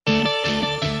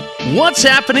What's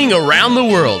happening around the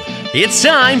world? It's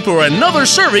time for another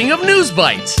serving of News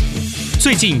Bites.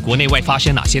 最近国内外发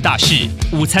生哪些大事？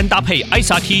午餐搭配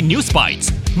ICT News Bites，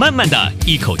 慢慢的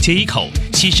一口接一口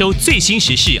吸收最新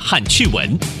时事和趣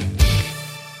闻。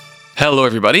Hello,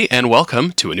 everybody, and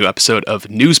welcome to a new episode of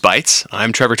News Bites.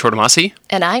 I'm Trevor Tortomasi.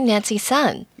 And I'm Nancy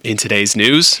Sun. In today's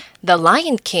news, The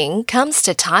Lion King comes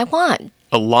to Taiwan.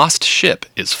 A lost ship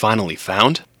is finally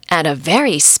found. And a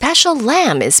very special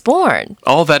lamb is born.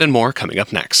 All that and more coming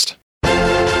up next.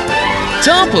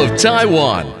 Top of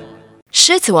Taiwan.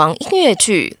 狮子王音乐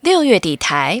剧6月底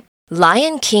台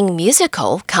Lion King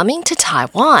musical coming to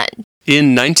Taiwan.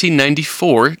 In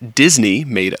 1994, Disney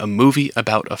made a movie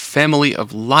about a family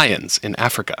of lions in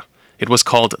Africa. It was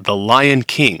called The Lion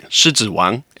King, 狮子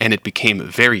王, and it became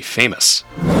very famous.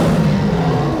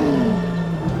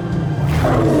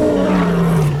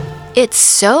 It's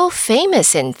so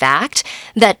famous, in fact,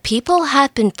 that people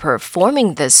have been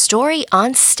performing the story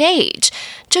on stage.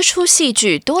 这出戏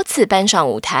剧多次搬上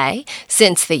舞台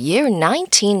since the year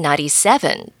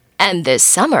 1997. And this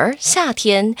summer, 夏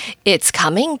天, it's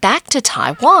coming back to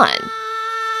Taiwan.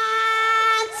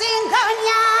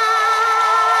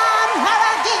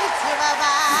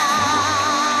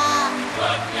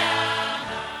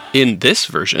 In this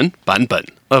version, 版本,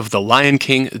 of The Lion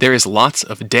King, there is lots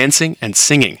of dancing and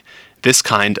singing. This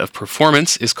kind of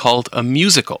performance is called a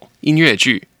musical, 音乐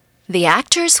剧. The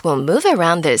actors will move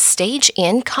around the stage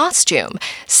in costume,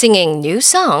 singing new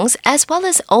songs as well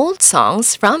as old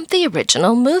songs from the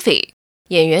original movie.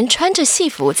 演员穿着戏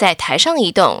服在台上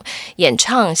移动，演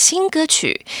唱新歌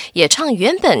曲，也唱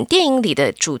原本电影里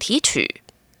的主题曲。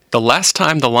The last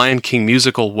time the Lion King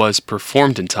musical was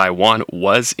performed in Taiwan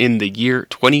was in the year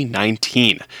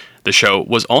 2019. The show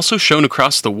was also shown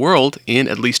across the world in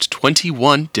at least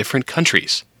 21 different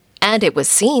countries. And it was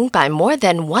seen by more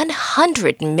than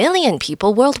 100 million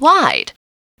people worldwide.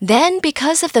 Then,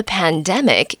 because of the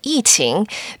pandemic, 疫情,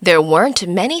 there weren't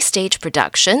many stage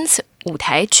productions, 舞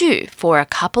台剧, for a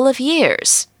couple of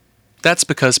years. That's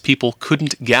because people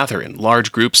couldn't gather in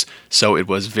large groups, so it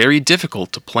was very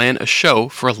difficult to plan a show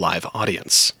for a live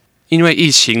audience. 因为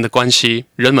疫情的关系，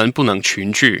人们不能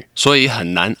群聚，所以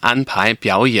很难安排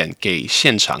表演给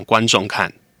现场观众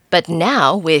看。But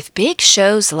now, with big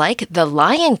shows like The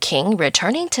Lion King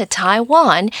returning to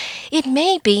Taiwan, it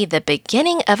may be the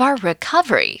beginning of our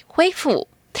recovery, 恢复.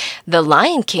 The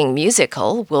Lion King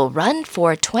musical will run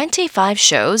for 25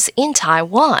 shows in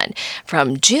Taiwan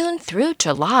from June through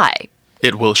July.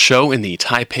 It will show in the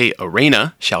Taipei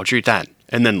Arena, 小巨蛋,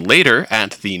 and then later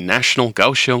at the National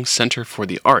Kaohsiung Center for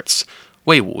the Arts,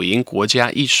 魏武营国家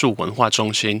艺术文化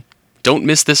中心. Don't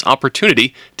miss this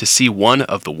opportunity to see one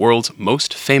of the world's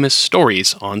most famous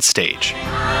stories on stage.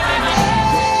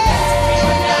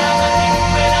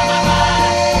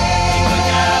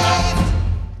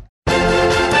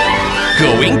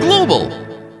 Going global.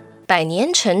 百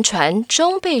年沉船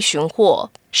终被寻获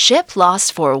Ship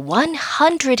lost for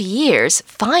 100 years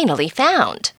finally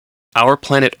found. Our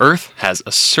planet Earth has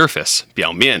a surface,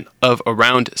 表面, of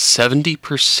around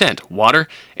 70% water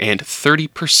and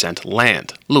 30%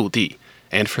 land, 陆地.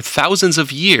 And for thousands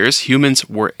of years, humans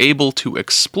were able to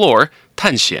explore,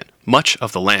 探险, much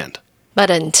of the land.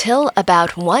 But until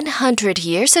about 100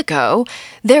 years ago,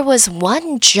 there was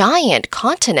one giant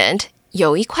continent,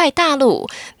 有一块大陆,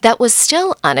 that was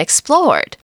still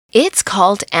unexplored. It's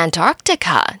called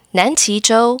Antarctica, 南极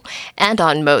洲, and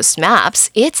on most maps,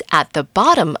 it's at the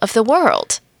bottom of the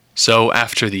world. So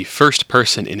after the first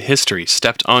person in history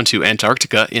stepped onto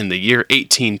Antarctica in the year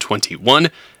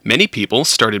 1821, many people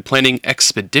started planning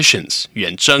expeditions,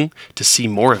 远征, to see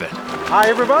more of it. Hi,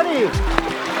 everybody.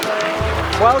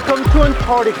 Welcome to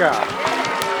Antarctica.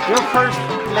 Your first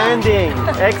landing.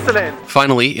 Excellent.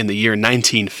 Finally, in the year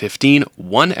 1915,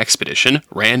 one expedition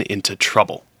ran into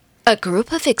trouble. A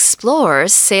group of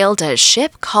explorers sailed a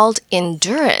ship called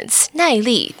Endurance, 耐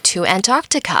力, to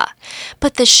Antarctica,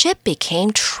 but the ship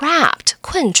became trapped,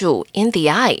 困住, in the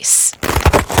ice.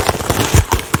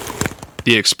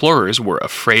 The explorers were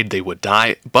afraid they would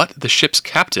die, but the ship's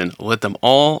captain led them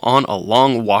all on a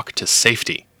long walk to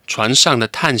safety. 船上的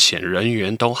探险人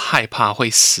员都害怕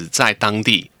会死在当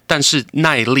地，但是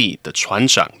耐力的船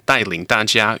长带领大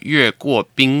家越过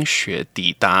冰雪，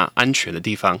抵达安全的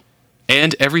地方。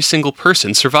And every single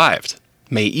person survived.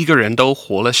 每一个人都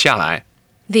活了下来。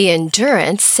The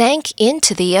Endurance sank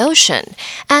into the ocean,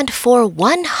 and for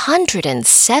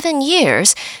 107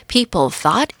 years, people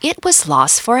thought it was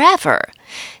lost forever.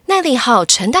 耐力号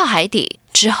沉到海底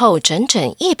之后，整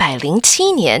整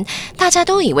107年，大家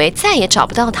都以为再也找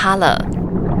不到它了。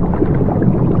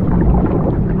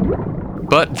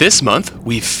But this month,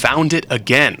 we've found it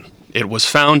again. It was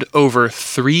found over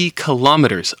 3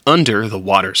 kilometers under the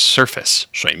water's surface,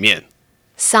 水面。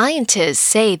Scientists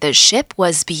say the ship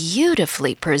was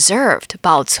beautifully preserved,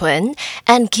 保存,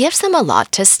 and gives them a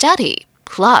lot to study.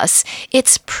 Plus,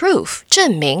 it's proof,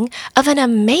 证明, of an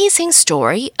amazing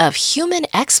story of human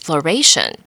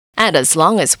exploration. And as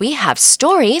long as we have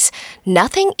stories,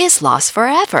 nothing is lost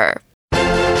forever.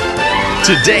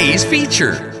 Today's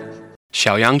feature.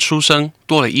 小羊出生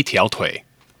多了一条腿。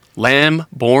Lamb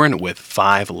born with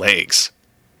 5 legs.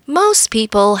 Most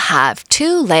people have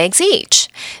 2 legs each.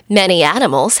 Many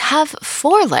animals have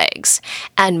 4 legs.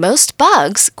 And most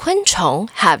bugs, 昆虫,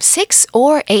 have 6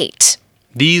 or 8.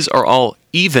 These are all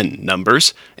even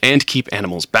numbers and keep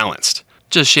animals balanced.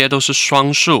 这些都是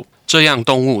双数，这样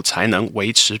动物才能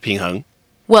维持平衡。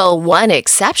Well, one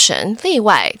exception, 例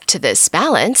外, to this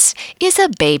balance is a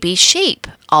baby sheep,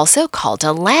 also called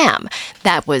a lamb,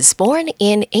 that was born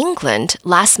in England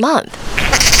last month.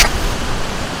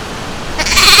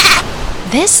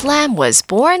 This lamb was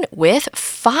born with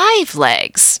 5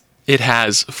 legs. It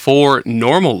has 4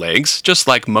 normal legs, just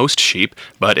like most sheep,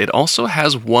 but it also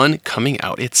has one coming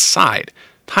out its side.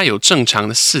 它有正常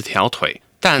的4条腿，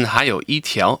但还有一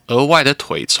条额外的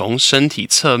腿从身体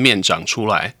侧面长出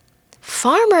来。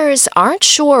Farmers aren't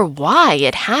sure why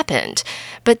it happened,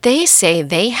 but they say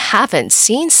they haven't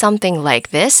seen something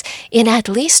like this in at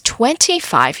least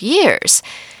 25 years.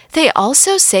 They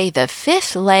also say the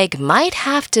 5th leg might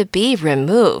have to be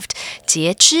removed,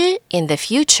 截肢, in the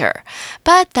future,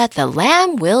 but that the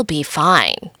lamb will be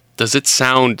fine. Does it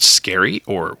sound scary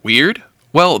or weird?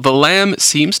 Well, the lamb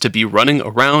seems to be running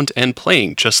around and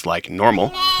playing just like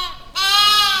normal.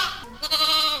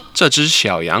 这只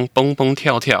小羊蹦蹦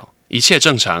跳跳，一切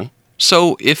正常。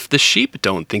So if the sheep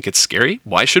don't think it's scary,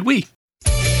 why should we?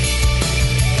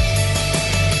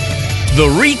 The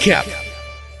recap.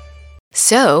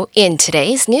 So, in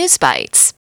today's News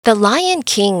Bites, the Lion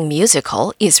King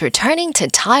musical is returning to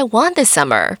Taiwan this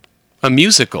summer. A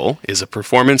musical is a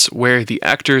performance where the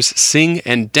actors sing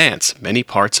and dance many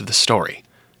parts of the story.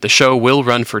 The show will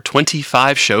run for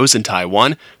 25 shows in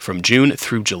Taiwan from June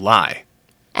through July.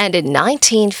 And in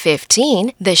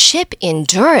 1915, the ship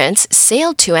Endurance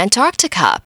sailed to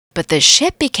Antarctica, but the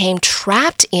ship became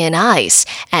trapped in ice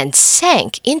and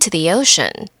sank into the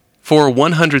ocean. For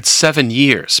 107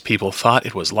 years, people thought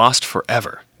it was lost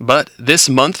forever. But this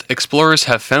month, explorers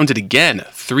have found it again,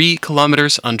 3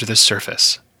 kilometers under the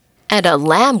surface. And a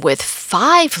lamb with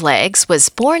 5 legs was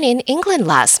born in England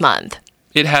last month.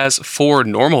 It has 4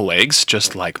 normal legs,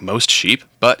 just like most sheep,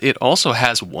 but it also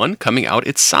has one coming out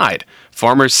its side.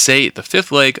 Farmers say the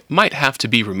 5th leg might have to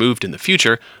be removed in the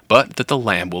future, but that the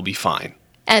lamb will be fine.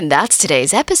 And that's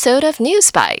today's episode of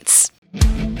News Bites.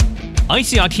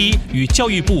 ICRT 与教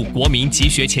育部国民及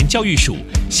学前教育署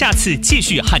下次继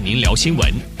续和您聊新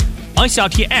闻。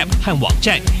ICRT App 和网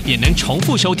站也能重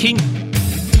复收听。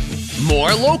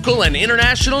More local and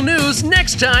international news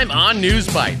next time on News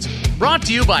Bites. Brought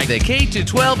to you by the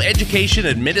K-12 Education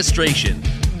Administration.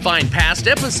 Find past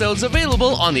episodes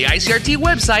available on the ICRT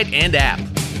website and app.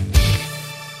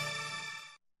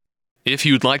 If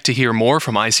you'd like to hear more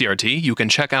from ICRT, you can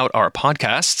check out our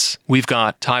podcasts. We've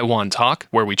got Taiwan Talk,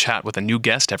 where we chat with a new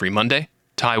guest every Monday.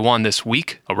 Taiwan This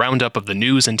Week, a roundup of the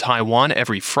news in Taiwan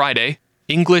every Friday.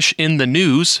 English in the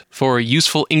News, for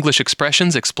useful English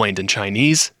expressions explained in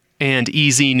Chinese. And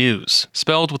EZ News,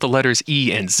 spelled with the letters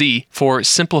E and Z, for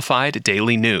simplified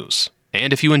daily news.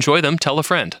 And if you enjoy them, tell a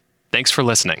friend. Thanks for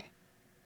listening.